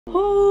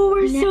Oh,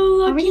 we're so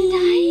lucky. Are we gonna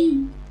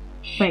die?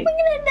 Wait. We're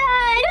gonna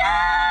die.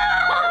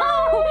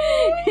 No!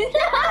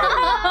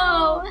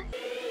 No!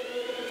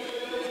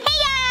 Hey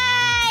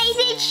guys,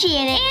 it's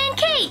Shannon and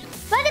Kate.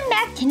 Welcome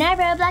back to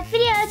another Roblox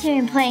video. Today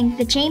I'm playing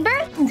The Chamber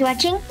and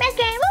watching this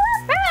game.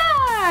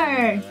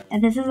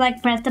 And this is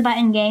like press the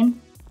button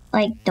game.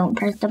 Like, don't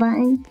press the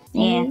button.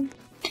 Yeah.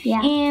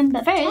 Yeah.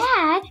 But first,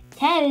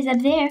 Tad is up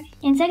there.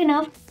 And second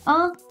off,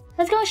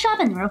 let's go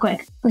shopping real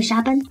quick. Go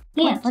shopping?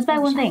 Yeah, let's buy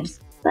one thing.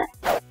 But,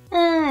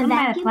 I'm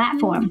on the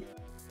platform.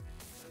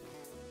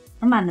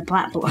 I'm on the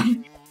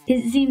platform.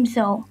 It seems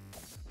so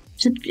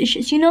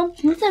suspicious, you know?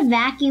 What's a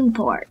vacuum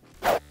port?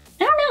 I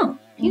don't know.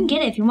 You can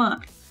get it if you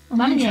want. I'm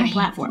on the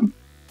platform.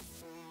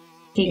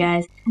 Okay,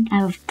 guys. I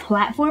have a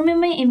platform in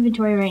my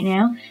inventory right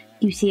now.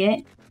 You see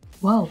it?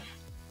 Whoa.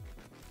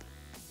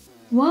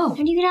 Whoa. How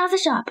do you get out of the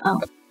shop? Oh.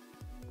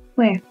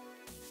 Where? I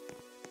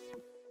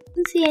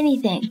don't see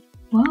anything.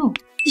 Whoa.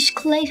 Just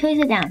place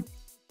it down.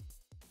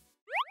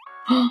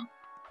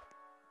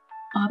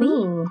 Bobby?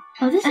 Ooh.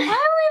 Oh, this is I only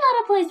allowed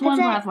to place one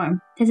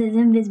platform. Because it's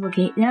invisible,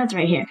 Kate. Now it's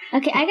right here.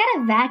 Okay, I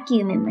got a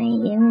vacuum in my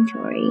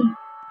inventory.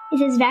 It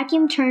says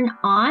vacuum turn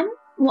on.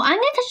 Well, I'm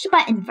gonna touch the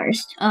button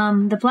first.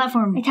 The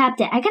platform. I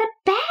tapped it. I got a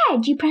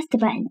badge. You pressed the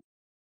button.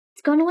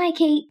 It's going away,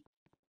 Kate.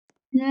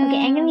 No.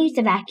 Okay, I'm gonna use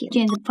the vacuum.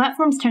 Jan, the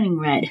platform's turning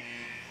red.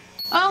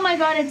 Oh my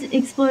god, it's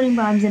exploding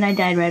bombs and I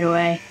died right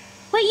away.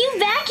 Wait, you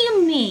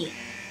vacuumed me!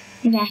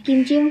 I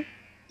vacuumed you?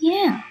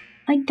 Yeah,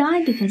 I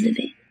died because of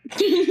it.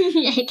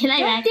 Can I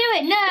Don't do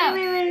it, no!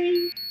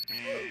 Wait.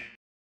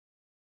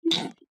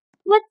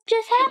 What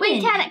just happened?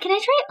 Wait, Tada, can I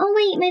try it? Oh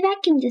wait, my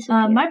vacuum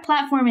disappeared. My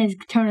platform is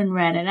turning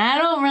red and I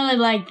don't really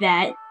like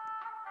that.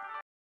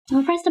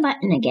 I'll press the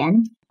button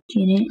again.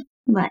 Janet,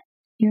 What?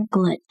 you're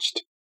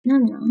glitched. No,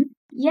 I'm not.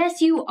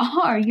 Yes, you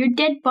are. Your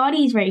dead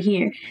body's right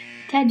here.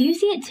 Tad, do you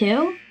see it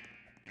too?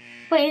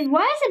 Wait,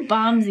 why is it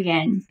bombs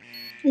again?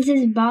 This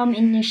is bomb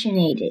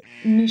initiated.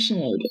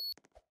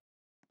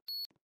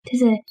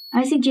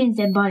 I see Jane's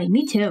dead body.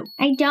 Me too.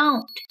 I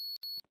don't.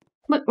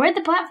 Look, where'd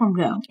the platform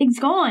go? It's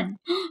gone.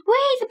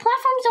 Wait, the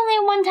platform's only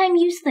a one-time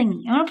use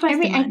thingy. I want to press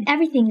the button.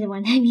 Everything's a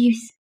one-time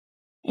use.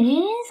 It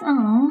is?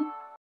 Oh.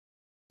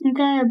 I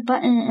got a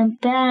button, a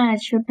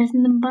badge for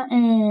pressing the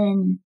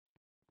button.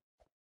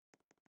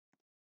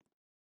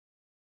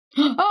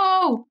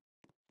 Oh!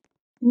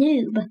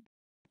 Noob.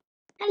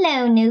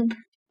 Hello, noob.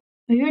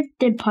 Oh, your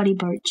dead potty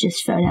bird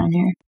just fell down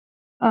here.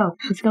 Oh,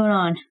 what's going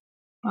on?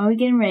 Why are we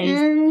getting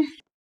raised?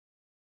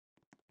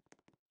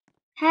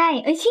 Hi,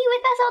 is he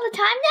with us all the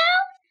time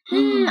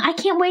now? I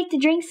can't wait to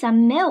drink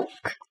some milk.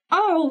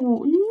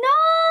 Oh, no!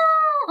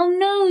 Oh,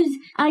 no.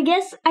 I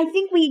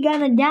think we're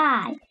gonna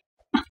die.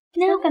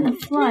 No, gonna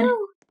flood.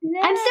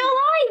 No. I'm still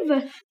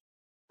alive!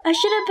 I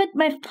should have put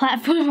my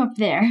platform up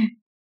there.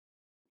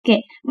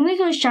 Okay, I'm gonna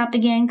go shop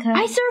again, cause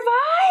I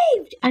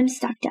survived! I'm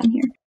stuck down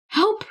here.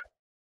 Help!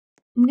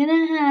 I'm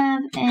gonna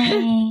have a...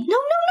 No!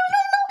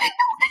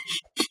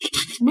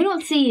 We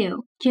don't see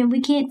you. Jim, we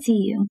can't see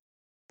you.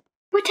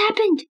 What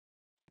happened?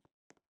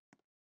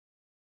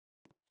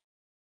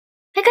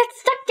 I got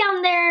stuck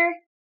down there.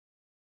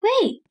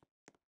 Wait.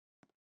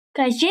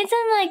 Guys, Jane's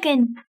in like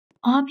an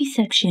obby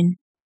section.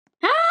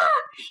 Ah!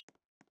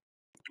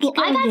 Well,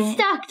 I got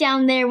stuck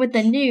down there with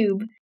the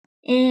noob.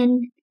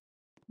 And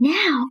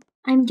now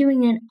I'm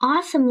doing an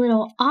awesome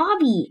little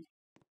obby.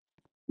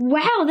 Wow,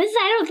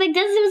 I don't think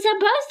this was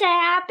supposed to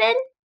happen.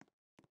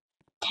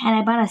 Tad,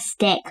 I bought a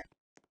stick.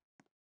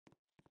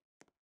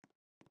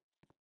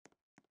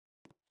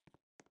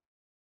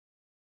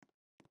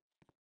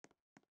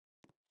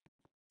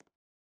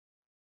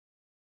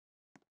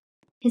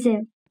 Is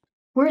it?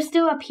 We're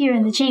still up here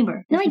in the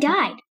chamber. No, I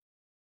died.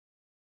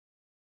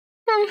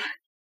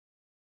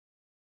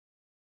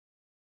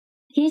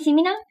 Can you see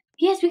me now?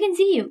 Yes, we can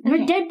see you. Okay.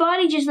 Your dead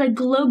body just like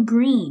glowed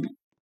green.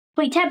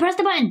 Wait, Tad, press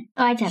the button.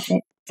 Oh, I tapped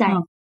it. Sorry.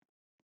 Oh.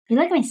 You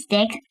like my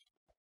stick?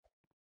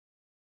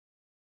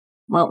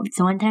 Well, it's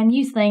a one-time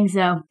use thing,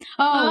 so...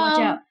 Oh, watch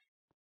out.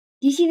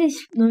 Do you see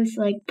those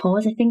like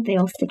poles? I think they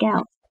all stick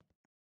out.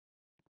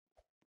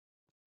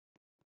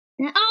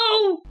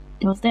 Oh!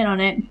 Don't stand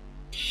on it.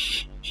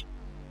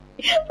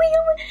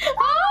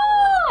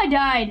 Oh, I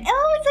died.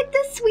 Oh, it's like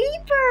the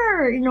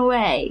sweeper in a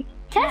way.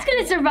 Tad's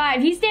gonna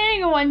survive. He's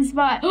standing in one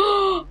spot.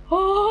 Oh,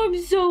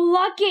 I'm so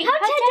lucky.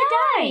 How'd Tad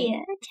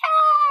die?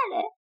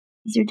 Tad!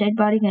 Is your dead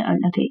body gonna...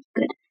 Oh, okay,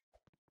 good.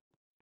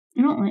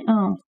 I don't like...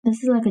 Oh,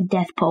 this is like a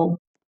death pole.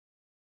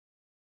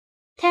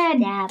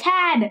 Tad!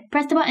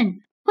 Press the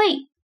button.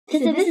 Wait,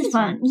 this is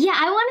fun. Yeah,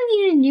 I want to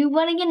do the new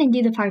one again and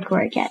do the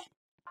parkour again.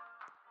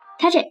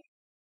 Touch it.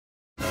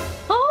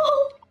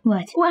 Oh!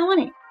 What? Oh, I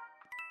want it.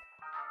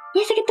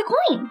 Yes, I get the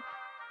coin.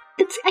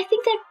 I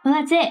think that... Well,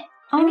 that's it.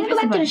 I'm going to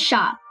go back to the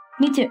shop.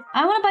 Me too.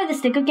 I want to buy the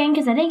stick again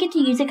because I didn't get to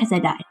use it because I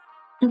died.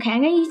 Okay,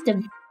 I'm going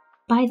to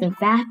buy the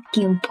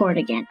vacuum port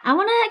again. I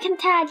want to...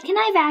 Tad, can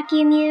I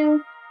vacuum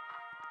you?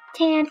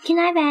 Tad, can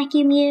I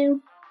vacuum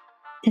you?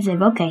 Because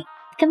I'm okay.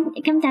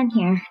 Come down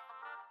here.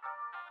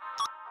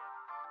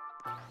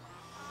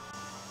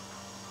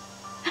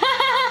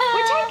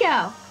 Where'd Tad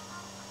go?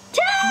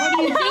 Where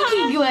do you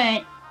think he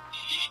went?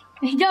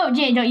 Don't,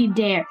 Jan, don't you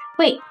dare.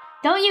 Wait,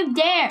 don't you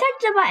dare.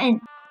 Touch the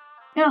button.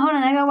 No, hold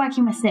on, I gotta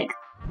vacuum my stick.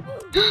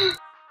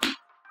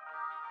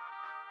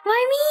 Why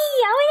me?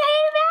 I had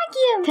a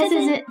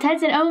vacuum. Ted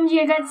said, OMG,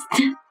 I got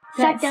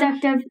sucked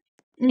up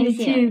in a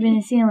tube in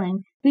the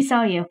ceiling. We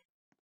saw you.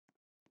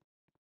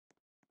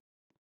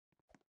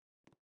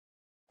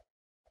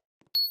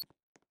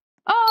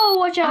 Oh,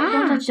 watch out.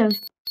 Don't touch those.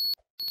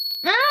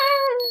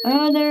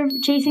 Oh, they're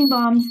chasing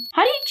bombs.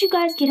 How did you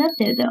guys get up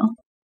there, though?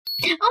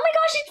 Oh my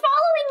gosh, it's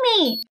following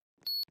me.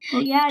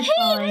 Well, yeah, it's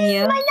following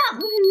you.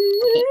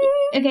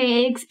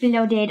 Okay, it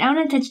exploded. I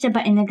want to touch the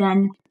button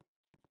again.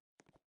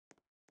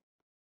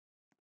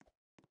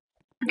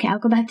 Okay, I'll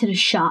go back to the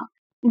shop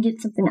and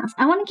get something else.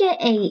 I want to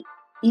get a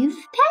oof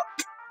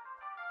pet.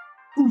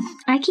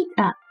 I keep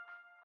up.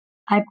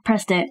 I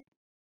pressed it.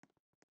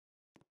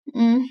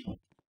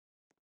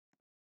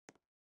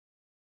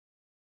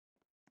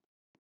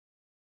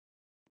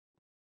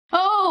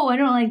 Oh, I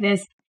don't like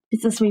this.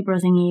 It's the sweeper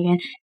thingy again.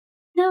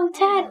 No,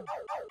 Ted.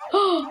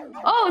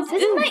 Oh,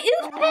 This is my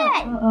oof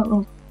pet.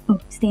 Oh,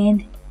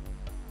 stand.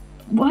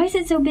 Why is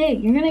it so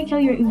big? You're gonna kill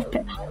your oof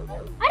pet.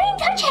 I didn't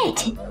touch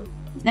it.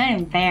 It's not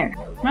even fair.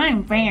 Not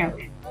even fair.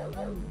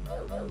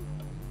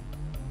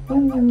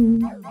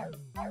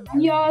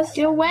 Yes.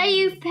 Get away,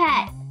 oof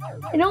pet.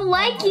 I don't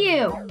like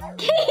you.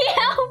 Can you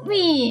help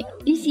me?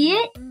 You see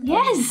it?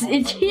 Yes,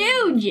 it's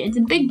huge. It's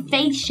a big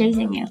face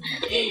chasing you.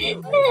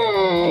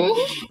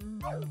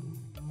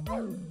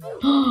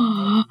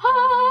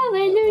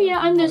 Hallelujah,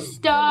 I'm the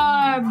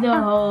star of the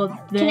whole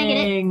thing. Can I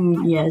get it?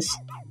 Yes.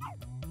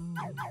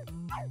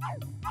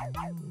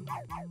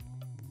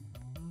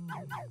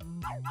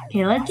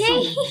 Okay, let's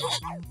see.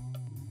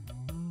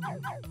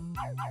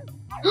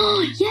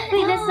 Yeah.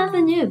 Wait, that's not the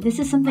noob. This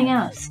is something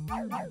else.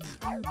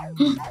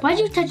 Why are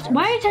you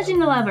touching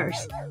the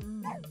levers?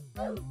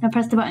 Now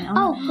press the button.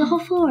 Oh, the whole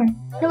floor.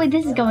 No, wait,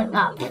 this is going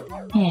up.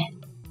 Yeah.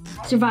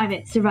 Survive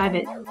it. Survive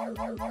it.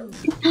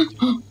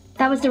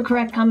 That was the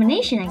correct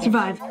combination, I guess.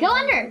 Survive. Go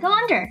under. Go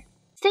under.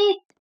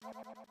 Stay.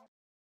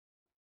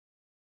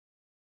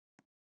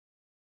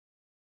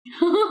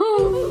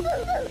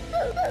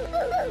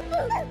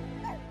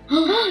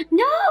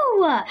 No!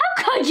 How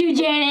could you,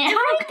 Janet?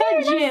 How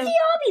could you? That's the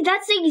obby.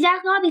 That's the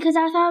exact obby because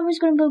I thought I was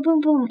going to boom, boom,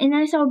 boom. And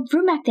I saw a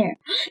room back there.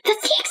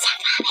 That's the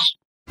exact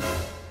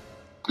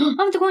obby.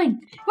 Oh, the coin.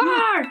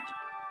 Roar!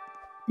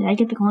 Did I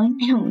get the coin?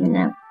 I don't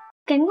know.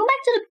 Okay, I'm going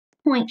back to the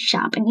point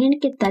shop. I need to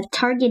get the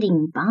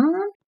targeting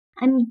bomb.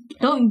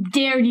 Don't you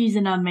dare use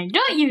it on me.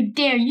 Don't you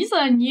dare. Use it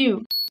on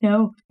you.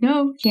 No,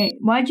 Janet.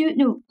 Why'd you?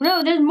 No,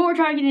 there's more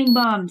targeting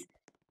bombs.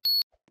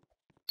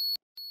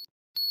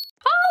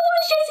 Oh,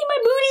 one's chasing my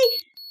booty.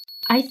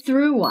 I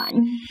threw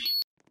one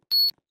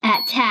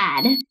at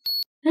Tad.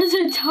 There's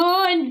a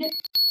ton.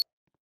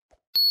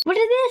 What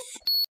is this?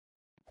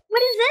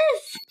 What is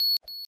this?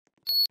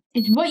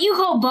 It's what you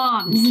call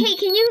bombs. Okay,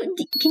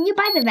 can you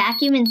buy the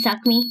vacuum and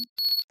suck me?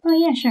 Oh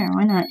yeah, sure.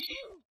 Why not?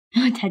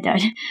 Oh, Ted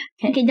died.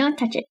 Okay, don't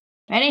touch it.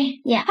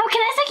 Ready? Yeah. Oh, can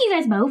I suck you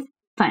guys both?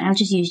 Fine, I'll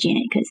just use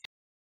Janet because.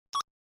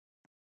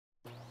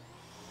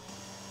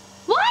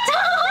 What?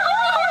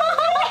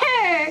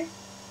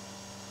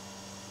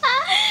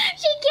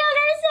 She killed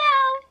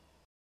herself.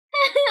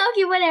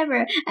 Okay,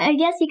 whatever. I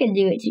guess you can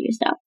do it to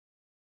yourself.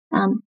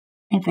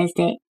 I pressed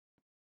it.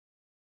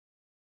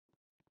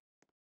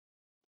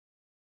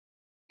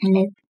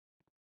 Hello.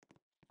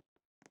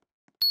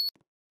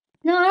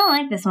 No, I don't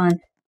like this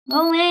one.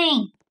 Go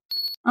away.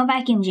 I'll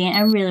vacuum Janet.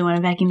 I really want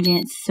to vacuum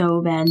Janet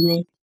so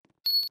badly.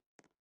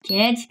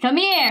 Janet, come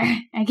here.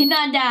 I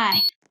cannot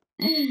die.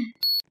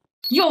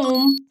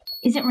 Yum.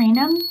 Is it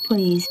random?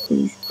 Please.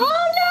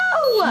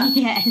 Oh no!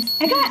 Yes.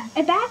 I got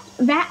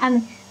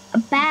a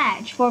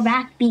badge for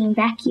being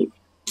vacuumed.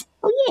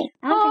 Oh yeah!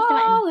 I want to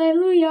press the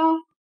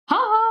button.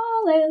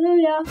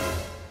 Hallelujah.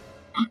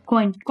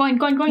 Coin.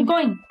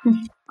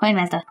 Coin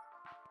master.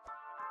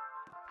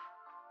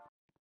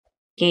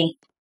 Okay.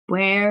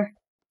 Where?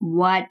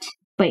 What?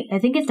 Wait, I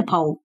think it's the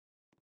pole.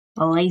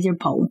 A laser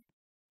pole.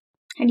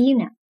 How do you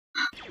know?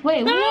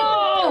 Wait,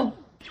 no!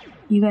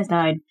 You guys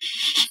died.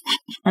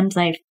 I'm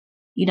safe.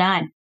 You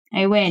died.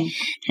 I win.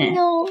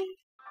 No.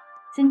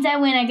 Since I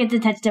win, I get to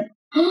touch the...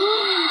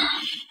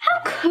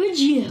 How could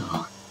you?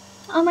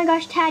 Oh my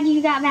gosh, Tad,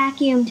 you got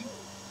vacuumed.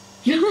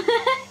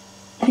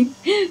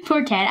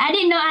 Poor Tad. I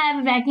didn't know I have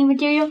a vacuum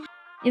material.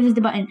 It was the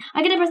button.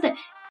 I gotta press the...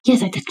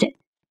 Yes, I touched it.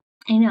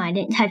 I know, I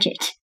didn't touch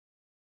it.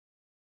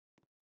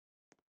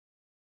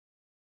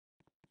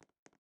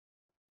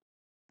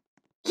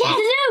 Yes!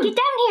 Get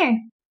down here!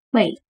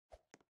 Wait.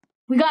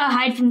 We gotta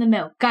hide from the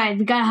milk. Guys,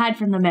 we gotta hide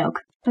from the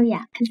milk. Oh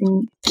yeah, because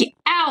Get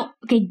out!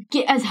 Okay,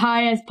 get as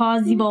high as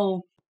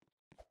possible.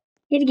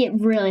 you had to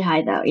get really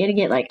high though. You had to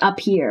get like up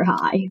here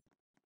high.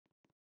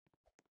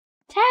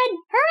 Tad,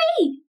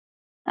 hurry!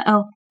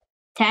 Uh-oh.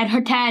 Tad,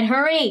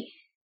 hurry!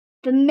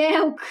 The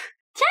milk!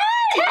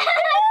 Tad!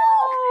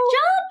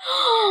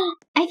 Jump!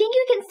 I think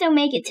you can still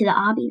make it to the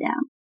obby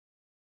though.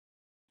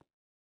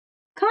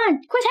 Come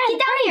on, quick, Tad, get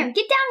down here!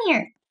 Get down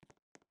here!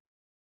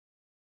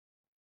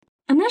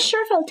 I'm not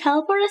sure if it'll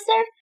teleport us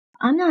there.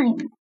 I'm not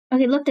even.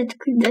 Okay, look,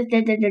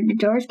 the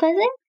door's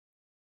closing.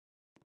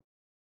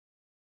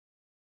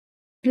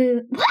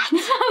 Boo. What?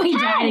 We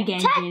died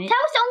again, Ted, Janet.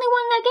 Ted was the only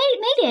one that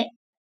made it.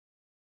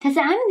 Because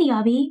I'm in the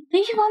obby.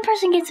 Maybe one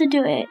person gets to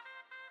do it.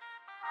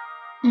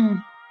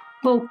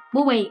 Well,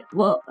 we'll wait.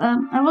 Well,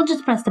 I will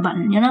just press the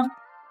button, you know?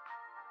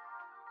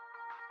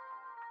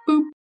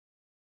 Boop.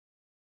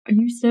 Are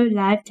you so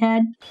alive,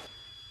 Ted?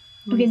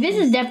 Okay, this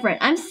is different.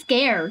 I'm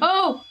scared.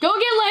 Oh, don't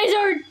get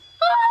lasered!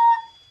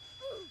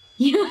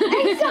 I'm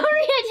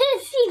sorry, I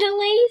didn't see the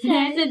laser.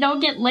 I said don't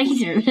get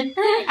lasered.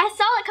 I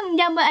saw it coming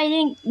down, but I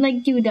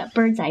didn't do the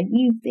bird's eye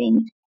view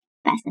thing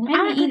fast enough. I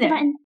didn't clicked the either.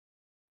 button.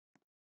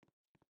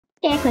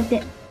 Yeah, I clicked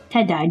it.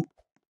 Ted died.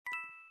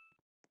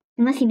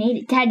 Unless he made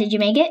it. Ted, did you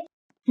make it?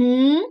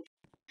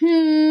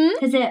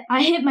 Cause I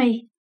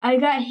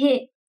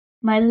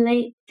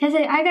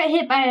got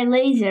hit by a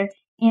laser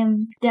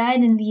and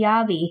died in the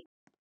obby.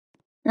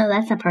 No,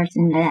 that's a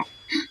person that.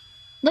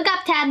 Look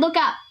up, Ted. Look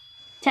up.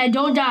 Ted,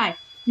 don't die.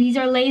 These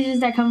are lasers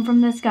that come from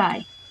the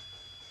sky.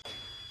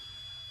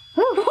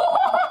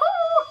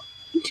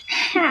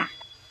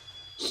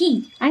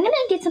 I'm gonna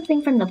get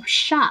something from the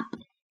shop.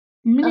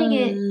 I'm gonna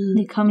get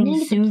the coming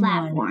soon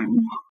platform.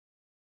 one.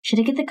 Should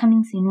I get the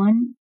coming soon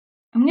one?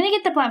 I'm gonna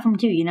get the platform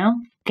too, you know?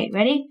 Okay,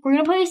 ready? We're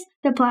gonna place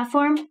the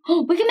platform.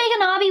 Oh, we can make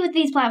an obby with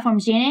these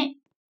platforms, Janet.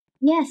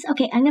 Yes,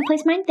 okay, I'm gonna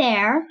place mine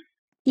there.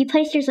 You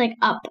place yours like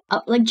up.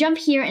 Like jump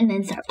here and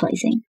then start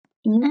placing.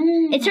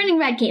 It's turning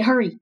red, Kate,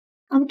 hurry.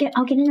 I'll get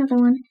another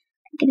one.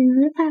 Get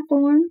another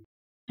platform.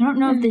 I don't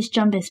know if this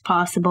jump is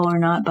possible or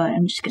not, but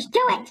I'm just gonna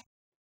do it.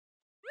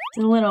 It's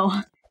a little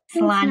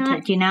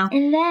slanted, you know?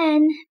 And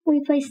then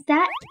we place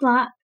that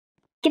block.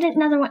 Get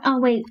another one. Oh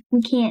wait,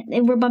 we can't.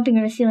 We're bumping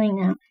on the ceiling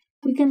now.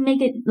 We can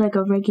make it like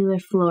a regular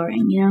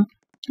flooring, you know?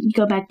 You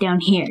go back down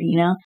here, you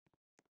know?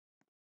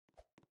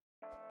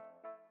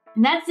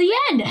 And that's the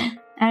end!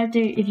 After,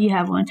 if you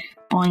have one.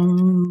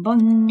 Boing,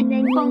 boing, and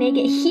then you boing, make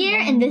it here,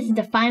 and this is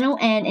the final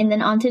end, and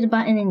then onto the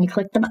button, and you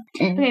click the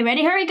button. Okay,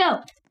 ready? Hurry,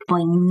 go!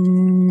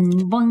 Boing,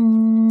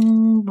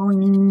 boing,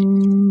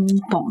 boing,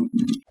 boing.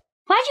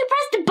 Why'd you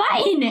press the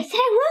button? I said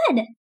I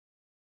would!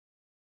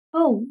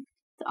 Oh,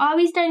 so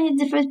obby's starting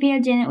to disappear,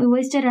 Janet. We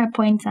wasted our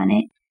points on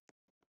it.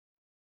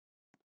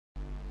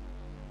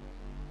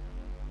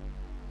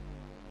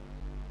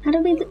 How do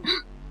we do?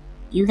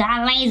 You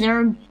got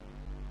lasered.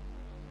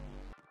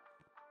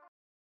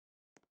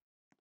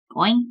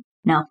 Coin?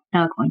 No,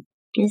 not a coin.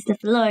 Because the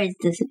floor is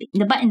disappearing.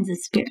 The button's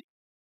disappearing.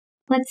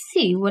 Let's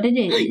see what it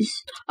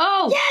is.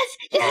 Oh! Yes!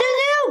 It's the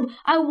noob!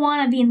 I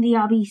want to be in the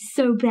obby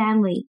so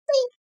badly.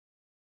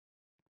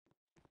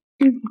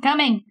 I'm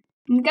coming.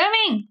 I'm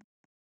coming.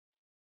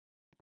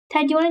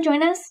 Ted, do you want to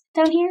join us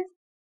down here?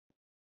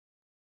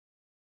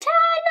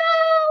 Ted,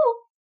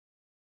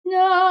 no!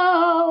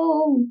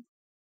 No!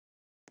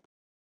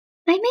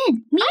 I'm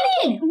in. Me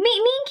and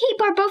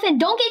Kate are both in.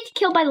 Don't get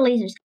killed by the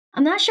lasers.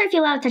 I'm not sure if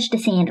you're allowed to touch the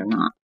sand or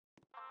not.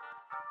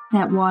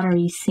 That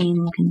watery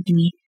sand looking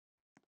thingy.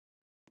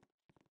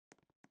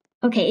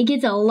 Okay, it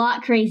gets a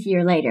lot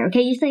crazier later.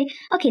 Okay, you say,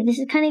 okay, this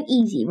is kind of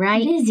easy,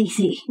 right? It is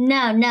easy.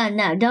 No.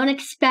 Don't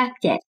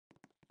expect it.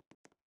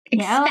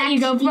 Yeah, I'll let you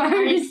go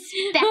first.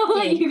 I'll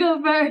let you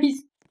go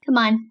first. Come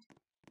on,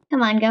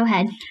 go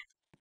ahead.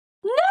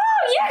 No,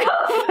 you go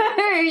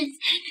first.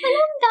 I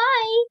don't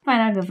die.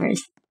 Fine, I'll go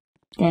first.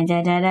 Dun,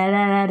 dun, dun, dun,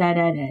 dun, dun,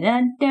 dun,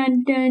 dun,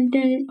 dun, dun,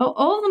 dun. Oh,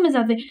 all of them is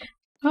up there.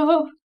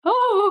 Oh.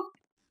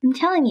 I'm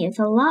telling you, it's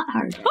a lot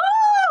harder.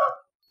 Oh!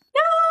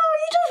 No,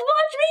 you just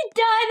watched me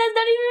die. That's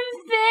not even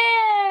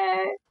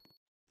fair.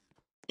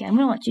 Okay, I'm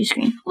gonna watch you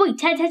scream. Wait,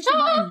 Ted, touch the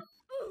button.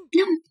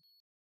 No.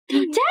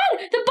 Dad,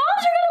 the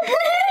bombs are gonna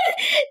break!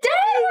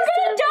 Dad, we're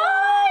gonna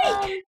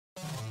die!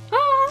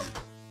 Ah.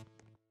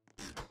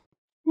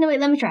 No, wait,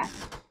 let me try.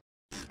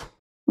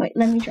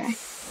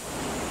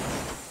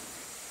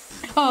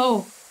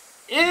 Oh.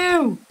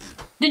 Ew.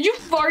 Did you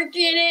fart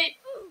in it?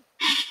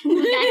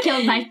 Got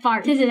killed by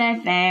fart. Because I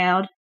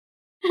failed.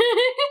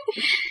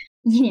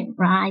 You didn't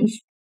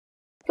rise.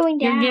 Going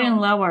down. You're getting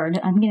lowered.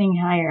 I'm getting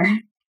higher.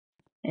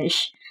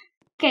 Ish.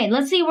 Okay,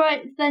 let's see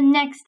what the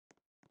next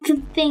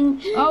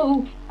thing.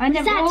 Oh, I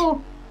never. that?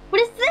 Oh.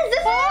 What is this?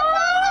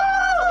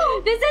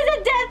 This is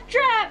a death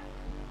trap.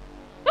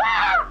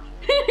 Ah!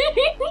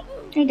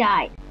 I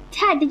died.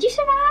 Ted, did you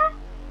survive?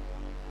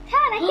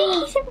 Ted, I think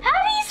he survived. How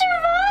did he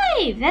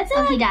survive? That's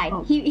he died.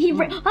 Oh. Get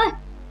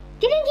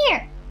in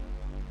here.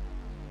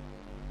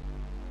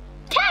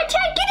 Ted,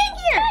 get in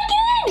here.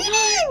 Get in!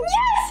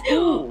 Yes!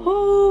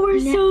 Oh, we're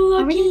so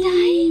lucky. Are we gonna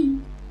die?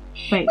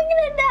 Wait. We're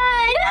gonna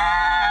die. No!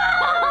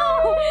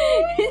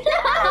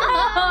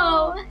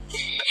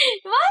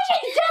 Why did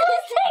you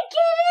just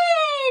get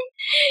in?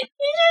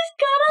 You just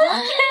got us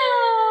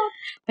killed.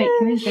 Wait,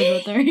 can we stay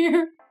both over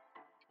here?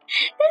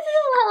 This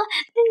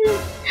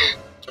is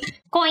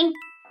coin.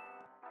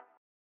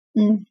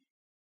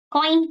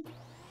 Coin.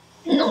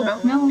 No.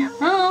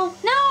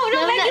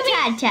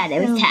 Ted. It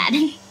was Ted.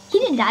 He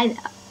didn't die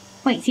though.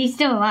 Wait, he's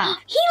still alive.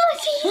 He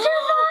survived.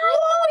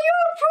 Oh,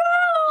 you're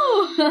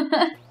a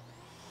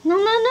pro! No.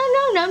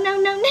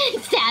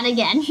 It's Dad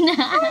again.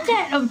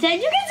 Oh,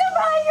 Ted, you can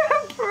survive. You're a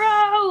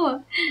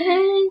pro.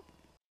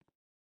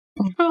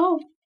 Oh.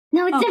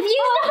 No, it's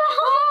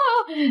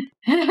defused.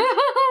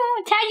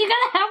 Ted, you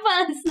gotta help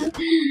us.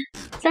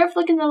 Start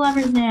flicking the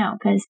levers now,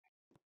 because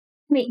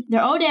Wait,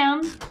 they're all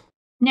down.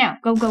 Now,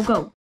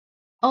 go.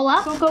 all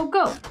up?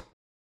 Go.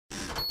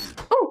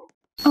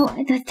 Oh,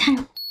 that's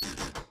time.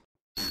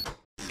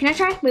 Can I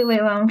try? Wait,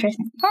 I'm trying.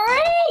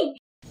 Hurry!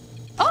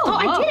 Oh,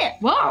 I did it.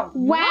 Whoa.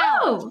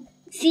 Wow.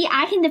 See,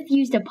 I can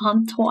defuse the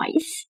pump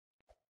twice.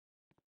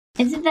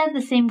 Isn't that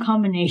the same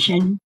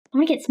combination? I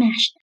want to get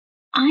smashed.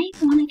 I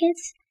want to get...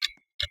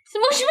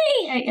 Smush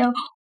me!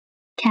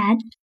 Tad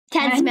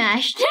Tad?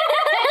 smashed.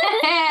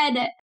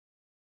 Ted!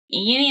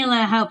 You need a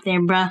little help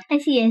there, bruh. I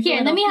see it.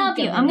 Here, let me help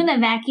you. I'm gonna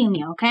vacuum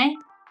you, okay?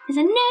 I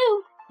said,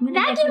 no.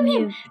 Vacuum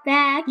him.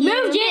 Vacuum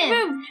Move, Jen,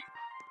 move!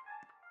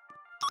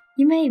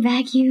 You may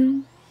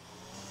vacuum.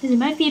 Because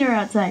my feet are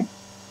outside.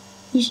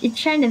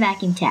 It's trying to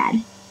vacuum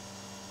Tad.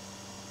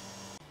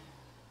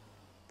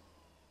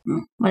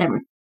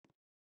 Whatever.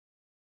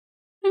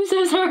 I'm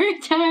so sorry,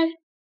 Tad.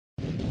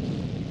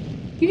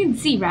 You can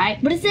see,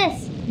 right? What is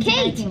this?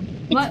 Kate!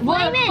 What?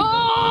 Flaming!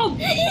 Oh!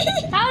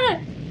 How did...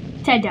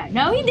 Ted died.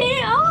 No, he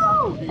didn't.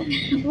 Oh!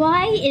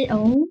 Why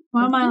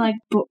am I like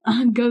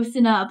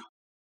ghosting up?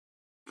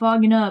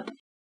 Fogging up.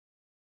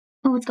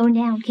 Oh, it's going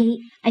down,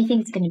 Kate. I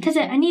think it's gonna be... Because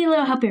I need a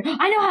little help here.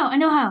 I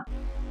know how.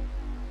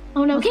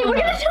 Oh no, Kate, we're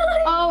gonna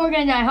die! Oh, we're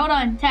gonna die. Hold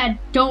on, Ted.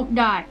 Don't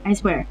die. I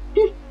swear.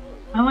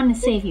 I want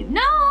to save you.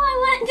 No,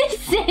 I wanted to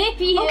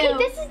save you. Okay,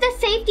 this is the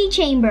safety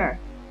chamber.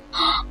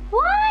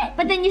 What?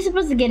 But then you're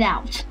supposed to get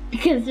out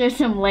because there's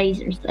some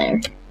lasers there.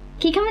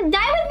 Okay, come on,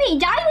 die with me,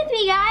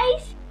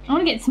 guys. I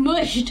want to get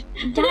smushed.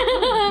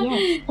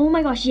 Yes. Oh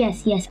my gosh,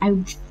 yes. No, you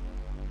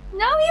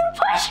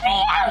pushed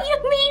me out, you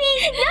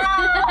meanie.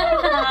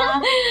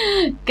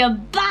 No.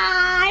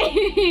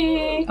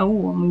 Goodbye.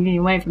 Oh, I'm getting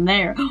away from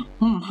there.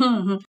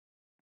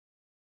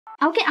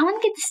 Okay, I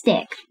want to get the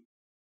stick.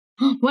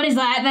 What is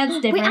that? That's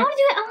different. Wait, I want to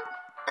do it. Oh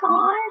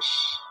gosh.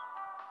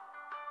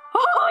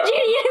 Oh,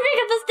 Gina, you didn't pick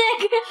up the stick.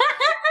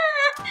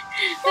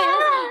 Wait,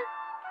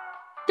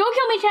 don't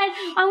kill me, Ted.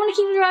 I want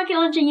to keep the rocket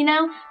launcher, you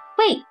know?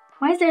 Wait,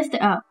 why is there a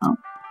stick? Oh.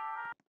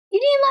 You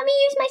didn't let me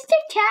use my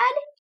stick, Tad.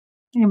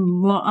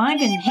 Well, I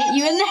can hit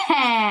you in the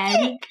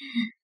head.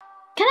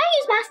 Can I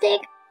use my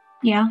stick?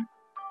 Yeah.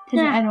 Because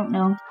Yeah. I don't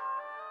know.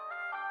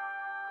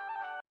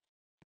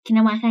 Can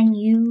I whack on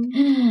you?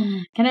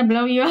 Can I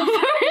blow you up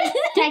first?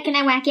 Tad, can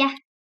I whack ya?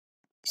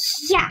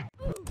 Yeah.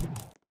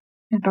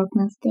 I broke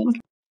my stick.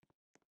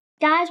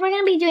 Guys, we're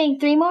going to be doing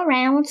 3 more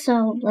rounds,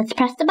 so let's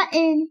press the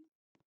button.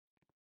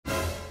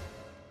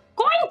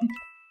 Going!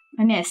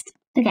 I missed.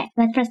 Okay,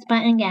 let's press the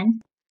button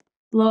again.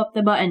 Blow up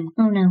the button.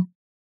 Oh no.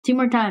 2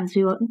 more times.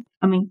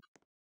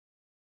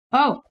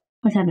 Oh,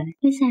 what's happening?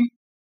 Who's that?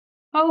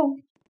 Oh.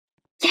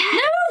 Yeah.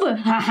 Noob!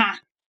 Haha.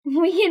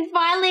 We can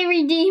finally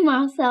redeem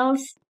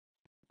ourselves.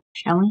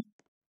 Shall we?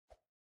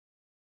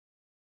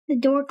 The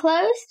door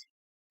closed?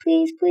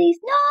 Please.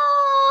 No!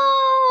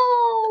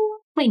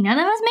 Wait, none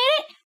of us made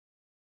it?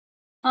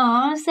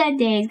 Aw, sad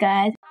days,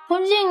 guys.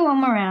 We're doing 1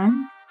 more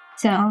round.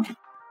 So,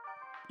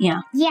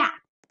 yeah. Yeah.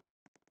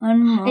 1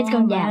 more It's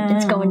going down. round.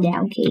 It's going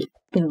down, Kate.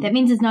 Boom. That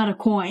means it's not a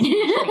coin.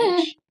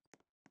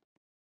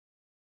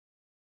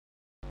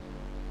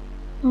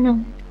 Oh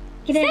no.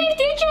 Get in.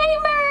 Safety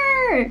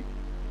chamber!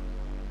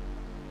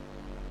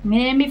 I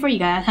made it in before you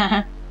guys.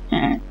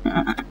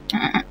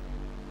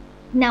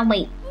 Now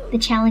wait. The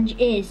challenge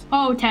is...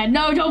 Oh, Ted,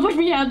 no, don't push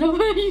me out. Don't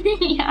push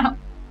me out.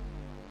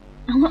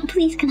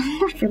 Please, can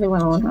I really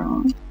want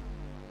wrong?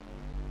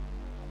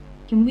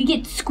 Can we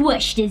get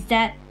squished?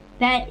 That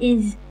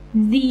is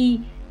the...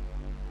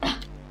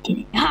 Did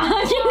it?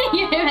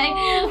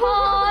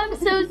 Oh, I'm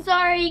so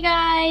sorry,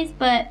 guys,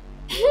 but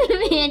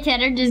Me and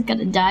Ted are just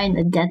gonna die in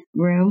the death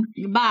room.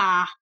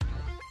 Goodbye.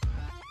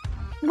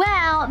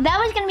 Well, that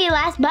was gonna be the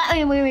last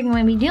button we were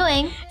gonna be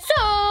doing.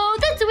 So,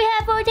 that's what we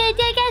have for today,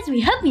 guys.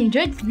 We hope you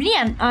enjoyed this video.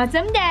 Have an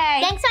awesome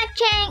day. Thanks for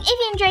watching. If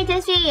you enjoyed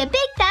this video, a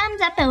big thumbs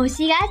up, and we'll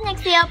see you guys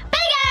next video.